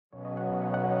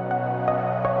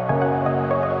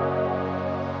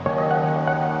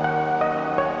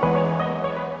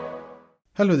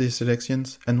Hello dear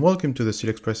Silexians, and welcome to the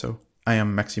SILEXpresso. I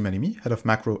am Maxime Alimi, Head of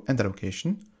Macro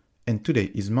Allocation, and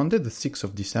today is Monday the 6th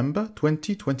of December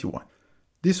 2021.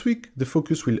 This week, the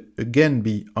focus will again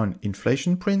be on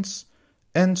inflation prints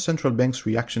and central bank's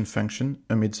reaction function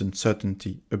amidst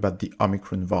uncertainty about the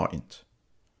Omicron variant.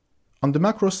 On the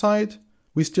macro side,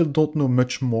 we still don't know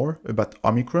much more about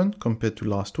Omicron compared to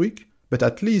last week, but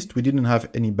at least we didn't have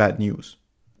any bad news.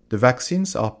 The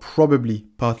vaccines are probably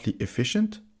partly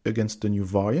efficient against the new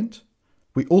variant.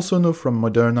 We also know from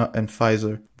Moderna and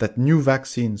Pfizer that new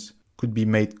vaccines could be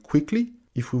made quickly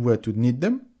if we were to need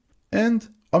them, and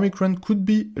Omicron could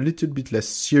be a little bit less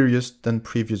serious than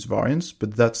previous variants,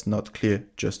 but that's not clear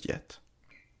just yet.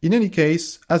 In any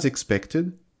case, as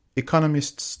expected,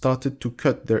 economists started to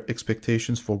cut their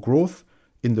expectations for growth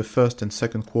in the first and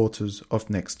second quarters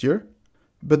of next year,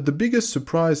 but the biggest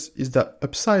surprise is that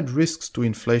upside risks to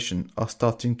inflation are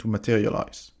starting to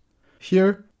materialize.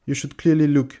 Here, you should clearly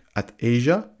look at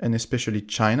Asia and especially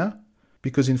China,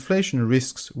 because inflation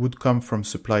risks would come from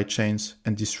supply chains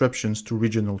and disruptions to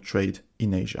regional trade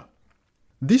in Asia.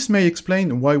 This may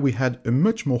explain why we had a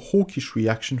much more hawkish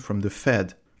reaction from the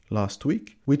Fed last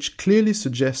week, which clearly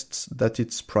suggests that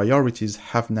its priorities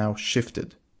have now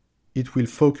shifted. It will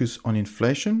focus on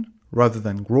inflation rather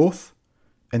than growth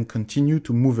and continue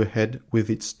to move ahead with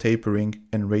its tapering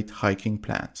and rate hiking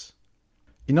plans.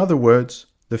 In other words,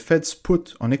 the Fed's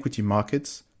put on equity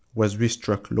markets was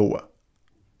restruck lower.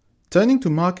 Turning to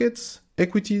markets,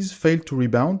 equities failed to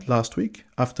rebound last week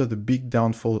after the big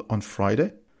downfall on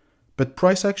Friday, but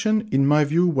price action, in my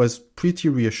view, was pretty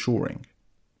reassuring.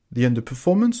 The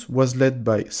underperformance was led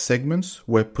by segments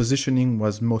where positioning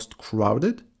was most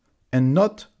crowded and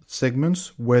not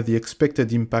segments where the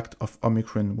expected impact of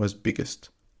Omicron was biggest.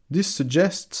 This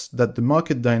suggests that the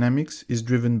market dynamics is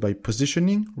driven by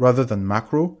positioning rather than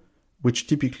macro, which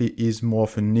typically is more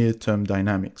of a near-term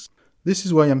dynamics. This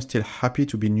is why I'm still happy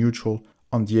to be neutral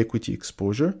on the equity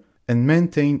exposure and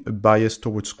maintain a bias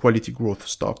towards quality growth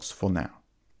stocks for now.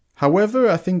 However,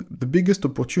 I think the biggest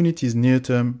opportunities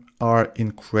near-term are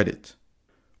in credit.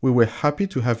 We were happy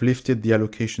to have lifted the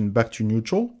allocation back to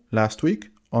neutral last week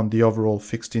on the overall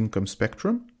fixed income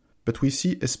spectrum, but we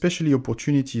see especially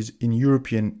opportunities in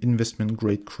European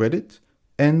investment-grade credit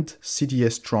and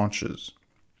CDS tranches.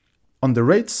 On the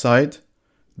rate side,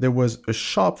 there was a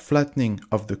sharp flattening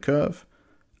of the curve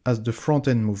as the front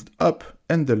end moved up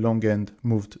and the long end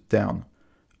moved down.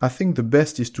 I think the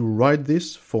best is to ride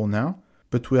this for now,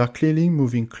 but we are clearly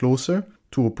moving closer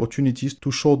to opportunities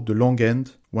to short the long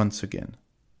end once again.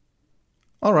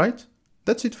 Alright,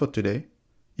 that's it for today.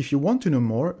 If you want to know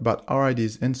more about our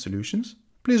ideas and solutions,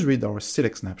 please read our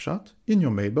Select Snapshot in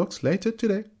your mailbox later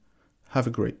today. Have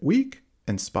a great week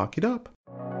and spark it up!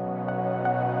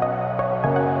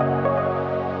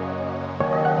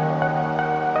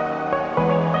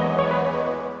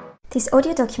 This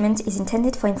audio document is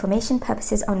intended for information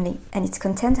purposes only, and its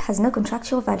content has no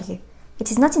contractual value. It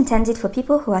is not intended for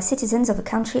people who are citizens of a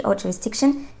country or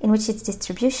jurisdiction in which its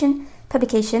distribution,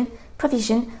 publication,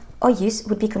 provision, or use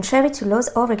would be contrary to laws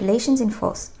or regulations in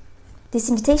force. This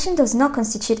invitation does not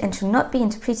constitute and should not be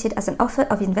interpreted as an offer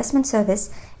of investment service,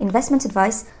 investment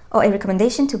advice, or a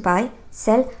recommendation to buy,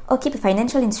 sell, or keep a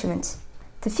financial instrument.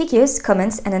 The figures,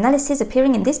 comments, and analysis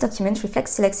appearing in this document reflect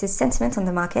Silex's sentiment on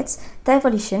the markets, their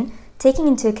evolution, taking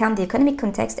into account the economic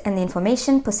context and the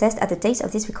information possessed at the date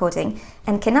of this recording,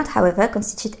 and cannot, however,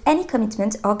 constitute any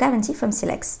commitment or guarantee from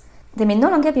Silex. They may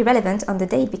no longer be relevant on the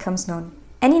day it becomes known.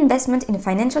 Any investment in a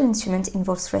financial instrument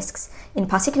involves risks, in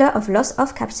particular of loss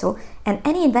of capital, and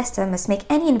any investor must make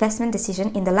any investment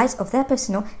decision in the light of their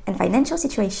personal and financial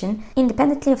situation,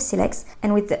 independently of Silex,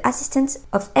 and with the assistance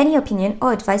of any opinion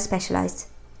or advice specialized.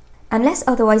 Unless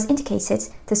otherwise indicated,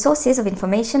 the sources of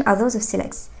information are those of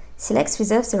Silex. Silex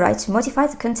reserves the right to modify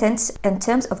the contents and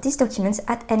terms of these documents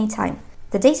at any time.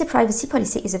 The data privacy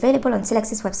policy is available on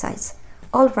Silex's website.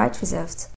 All rights reserved.